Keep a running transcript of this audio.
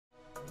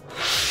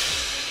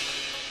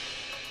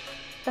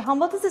The Home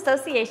Builders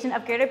Association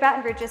of Greater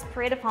Baton Rouge's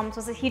Parade of Homes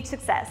was a huge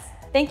success.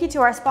 Thank you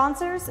to our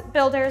sponsors,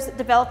 builders,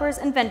 developers,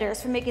 and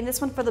vendors for making this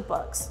one for the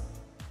books.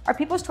 Our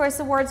People's Choice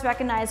Awards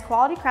recognize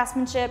quality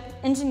craftsmanship,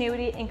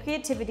 ingenuity, and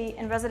creativity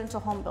in residential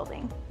home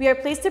building. We are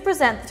pleased to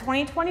present the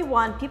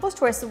 2021 People's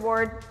Choice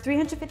Award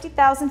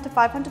 $350,000 to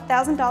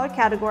 $500,000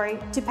 category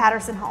to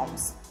Patterson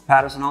Homes.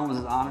 Patterson Homes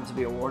is honored to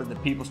be awarded the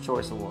People's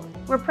Choice Award.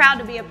 We're proud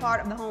to be a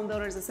part of the Home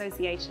Builders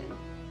Association.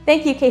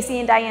 Thank you, Casey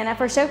and Diana,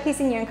 for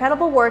showcasing your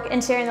incredible work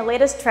and sharing the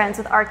latest trends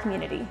with our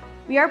community.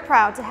 We are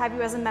proud to have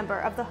you as a member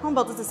of the Home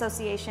Builders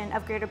Association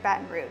of Greater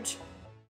Baton Rouge.